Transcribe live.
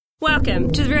Welcome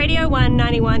to the Radio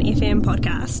 191 FM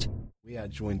podcast. We are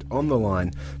joined on the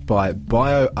line by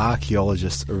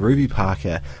bioarchaeologist Ruby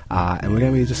Parker, and we're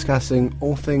going to be discussing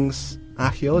all things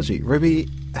archaeology. Ruby,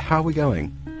 how are we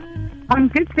going? I'm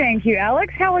good, thank you,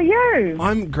 Alex. How are you?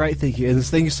 I'm great, thank you. And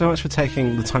thank you so much for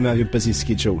taking the time out of your busy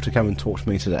schedule to come and talk to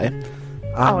me today.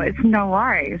 It's no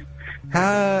worries.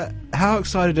 How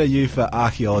excited are you for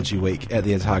Archaeology Week at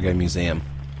the Otago Museum?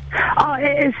 Oh,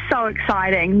 it is so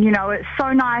exciting. You know, it's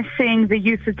so nice seeing the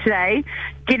youth of today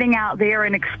getting out there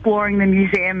and exploring the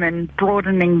museum and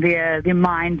broadening their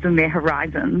minds and their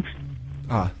horizons.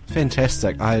 Oh,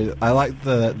 fantastic. I like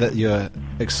that you're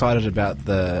excited about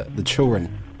the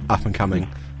children up and coming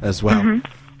as well.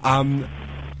 Mm-hmm.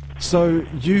 So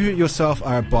you yourself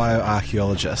are a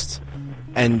bioarchaeologist,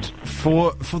 and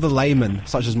for the layman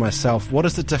such as myself, what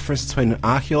is the difference between an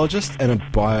archaeologist and a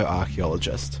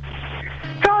bioarchaeologist?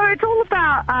 So it's all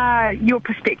about your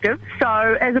perspective. So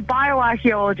as a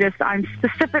bioarchaeologist, I'm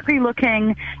specifically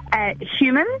looking at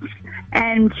humans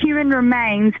and human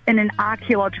remains in an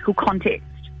archaeological context.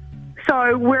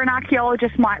 So where an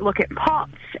archaeologist might look at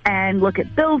pots and look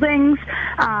at buildings,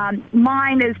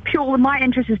 my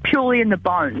interest is purely in the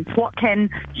bones. What can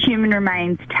human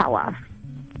remains tell us?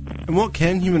 And what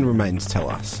can human remains tell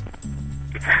us?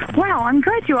 Well, I'm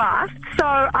glad you asked. So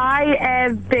I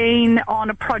have been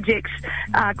on a project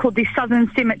called the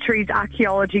Southern Cemeteries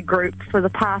Archaeology Group for the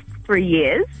past 3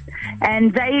 years,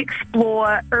 and they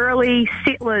explore early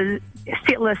settler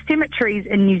cemeteries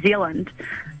in New Zealand.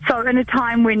 So in a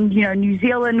time when, you know, New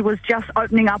Zealand was just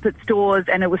opening up its doors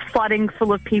and it was flooding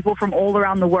full of people from all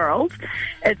around the world,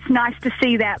 it's nice to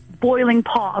see that boiling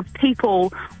pot of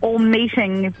people all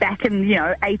meeting back in,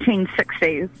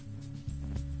 1860s.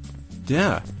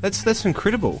 Yeah, that's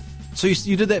incredible. So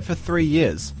you did that for 3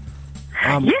 years.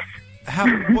 Yes.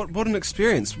 What an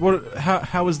experience.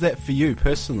 How was that for you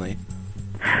personally?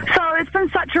 So it's been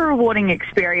such a rewarding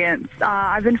experience.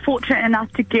 I've been fortunate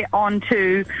enough to get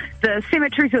onto the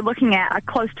cemeteries we're looking at are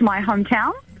close to my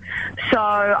hometown. So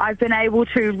I've been able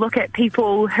to look at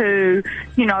people who,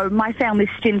 my family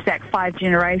stems back 5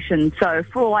 generations. So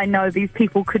for all I know, these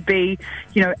people could be,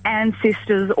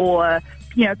 ancestors or,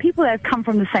 people that have come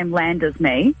from the same land as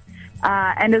me.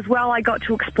 And as well, I got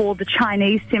to explore the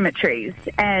Chinese cemeteries,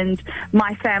 and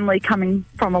my family, coming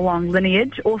from a long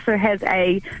lineage, also has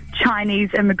a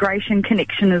Chinese immigration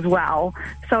connection as well.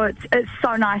 So it's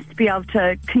so nice to be able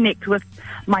to connect with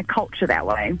my culture that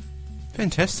way.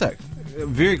 Fantastic.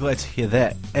 Very glad to hear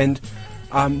that. And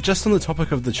just on the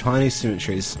topic of the Chinese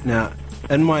cemeteries, now,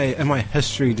 in my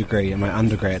history degree in my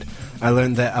undergrad, I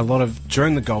learned that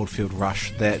during the Goldfield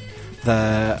Rush, that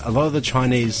a lot of the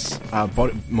Chinese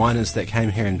miners that came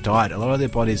here and died, a lot of their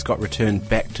bodies got returned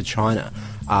back to China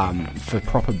for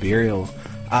proper burial.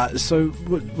 So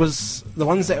was the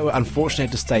ones that were unfortunate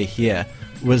to stay here,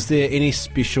 was there any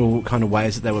special kind of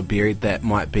ways that they were buried that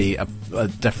might be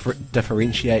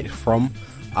differentiate from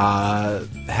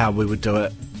how we would do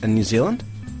it in New Zealand?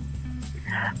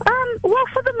 Well,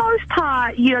 for the most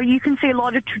part, you can see a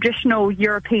lot of traditional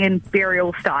European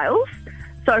burial styles.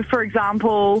 So, for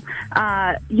example,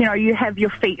 you have your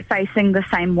feet facing the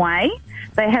same way.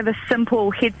 They have a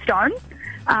simple headstone.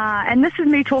 And this is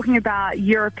me talking about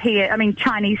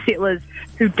Chinese settlers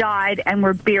who died and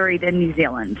were buried in New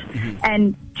Zealand. Mm-hmm.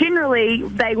 And generally,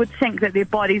 they would think that their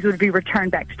bodies would be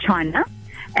returned back to China.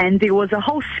 And there was a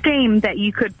whole scheme that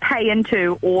you could pay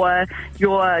into, or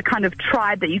your kind of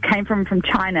tribe that you came from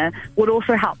China would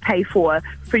also help pay for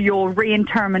your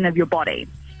reinterment of your body.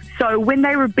 So when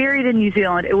they were buried in New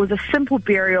Zealand, it was a simple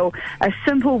burial, a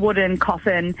simple wooden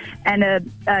coffin, and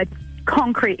a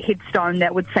concrete headstone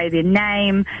that would say their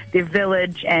name, their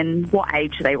village, and what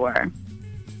age they were.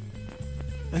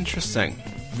 Interesting.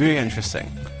 Very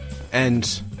interesting.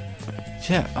 And,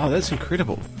 yeah, that's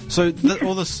incredible. So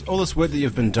all this work that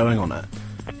you've been doing on it,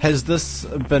 has this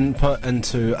been put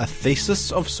into a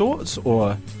thesis of sorts,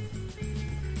 or...?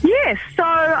 Yes, so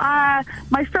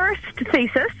my first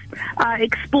thesis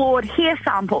explored hair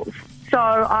samples. So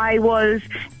I was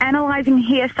analysing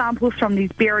hair samples from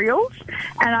these burials,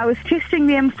 and I was testing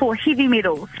them for heavy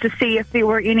metals to see if there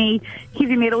were any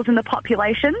heavy metals in the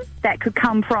population that could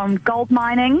come from gold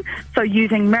mining, so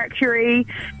using mercury,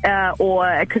 or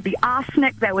it could be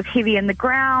arsenic that was heavy in the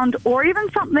ground, or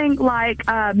even something like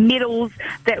metals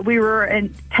that we were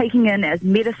taking in as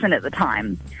medicine at the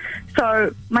time.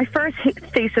 So my first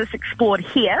thesis explored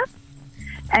hair.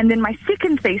 And then my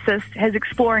second thesis is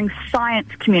exploring science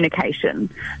communication.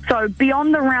 So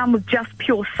beyond the realm of just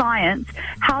pure science,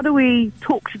 how do we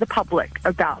talk to the public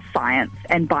about science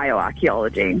and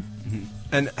bioarchaeology? Mm-hmm.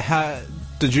 And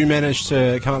did you manage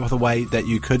to come up with a way that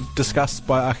you could discuss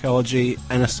bioarchaeology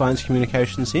in a science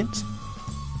communication sense?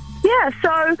 Yeah,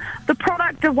 so the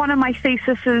product of one of my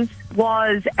theses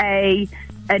was an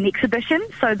exhibition.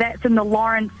 So that's in the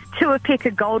Lawrence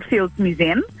Tuapeka Goldfields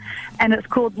Museum, and it's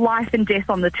called Life and Death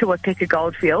on the Tuapeka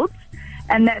Goldfields.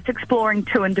 And that's exploring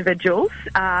two individuals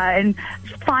and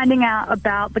finding out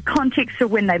about the context of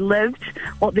when they lived,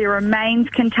 what their remains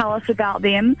can tell us about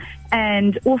them,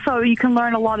 and also you can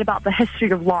learn a lot about the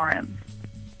history of Lawrence.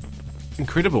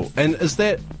 Incredible. And is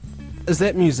that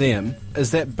museum,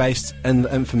 is that based in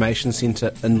the Information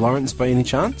Centre in Lawrence by any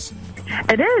chance?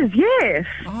 It is, yes.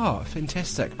 Oh,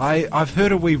 fantastic. I've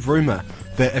heard a wee rumour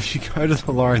that if you go to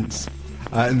the Lawrence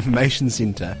Information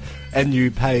Centre and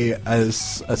you pay a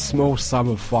small sum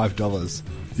of $5,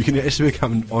 you can actually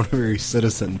become an honorary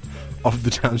citizen of the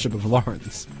township of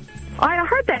Lawrence. I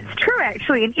heard that's true,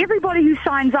 actually, and everybody who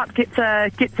signs up gets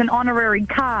an honorary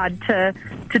card to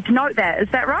denote that. Is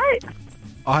that right?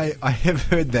 I have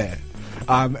heard that,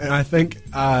 and I think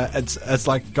it's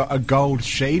like got a gold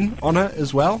sheen on it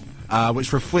as well,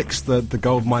 which reflects the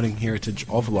gold mining heritage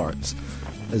of Lawrence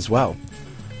as well.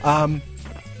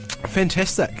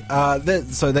 Fantastic.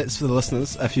 So that's for the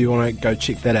listeners. If you want to go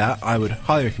check that out, I would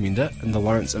highly recommend it in the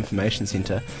Lawrence Information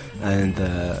Centre and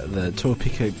the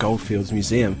Tuapeka Goldfields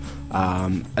Museum.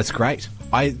 It's great.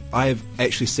 I've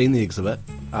actually seen the exhibit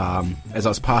as I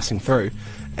was passing through,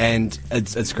 and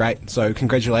it's great. So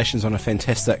congratulations on a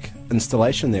fantastic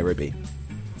installation there, Ruby.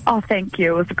 Oh, thank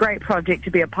you. It was a great project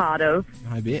to be a part of.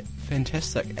 I bet.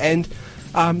 Fantastic. And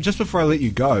just before I let you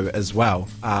go as well,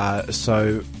 what's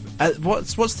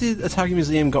the Otago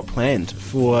Museum got planned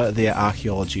for their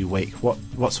Archaeology Week?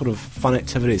 What sort of fun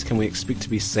activities can we expect to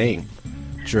be seeing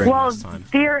during this time?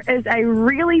 There is a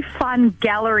really fun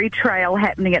gallery trail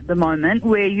happening at the moment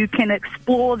where you can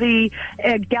explore the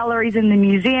galleries in the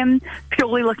museum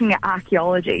purely looking at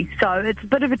archaeology. So it's a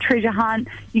bit of a treasure hunt.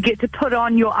 You get to put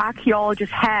on your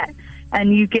archaeologist hat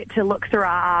and you get to look through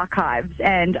our archives.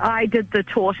 And I did the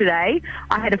tour today.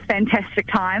 I had a fantastic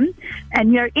time.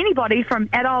 And, anybody from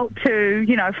adult to,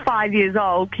 5 years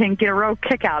old can get a real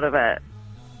kick out of it.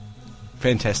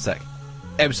 Fantastic.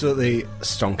 Absolutely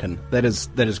stonking. That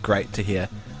is great to hear.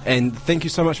 And thank you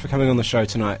so much for coming on the show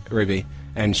tonight, Ruby,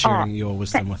 and sharing your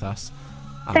wisdom with us.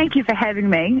 Thank you for having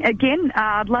me. Again,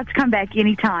 I'd love to come back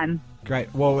anytime.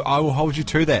 Great. Well, I will hold you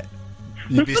to that.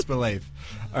 You best believe.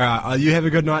 All right, you have a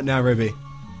good night now, Ruby.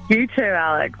 You too,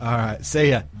 Alex. All right,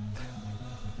 see ya.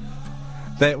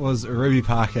 That was Ruby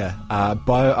Parker,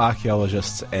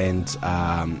 bioarchaeologist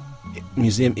and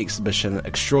museum exhibition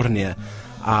extraordinaire,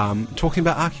 talking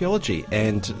about archaeology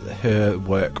and her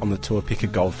work on the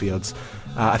Tuapeka Goldfields.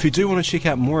 If you do want to check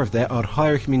out more of that, I'd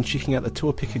highly recommend checking out the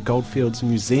Tuapeka Goldfields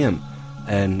Museum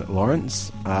in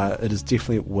Lawrence. It is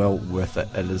definitely well worth it.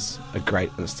 It is a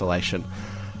great installation.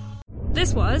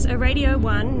 This was a Radio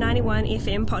 1 91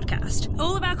 FM podcast.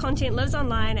 All of our content lives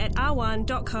online at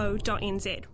r1.co.nz.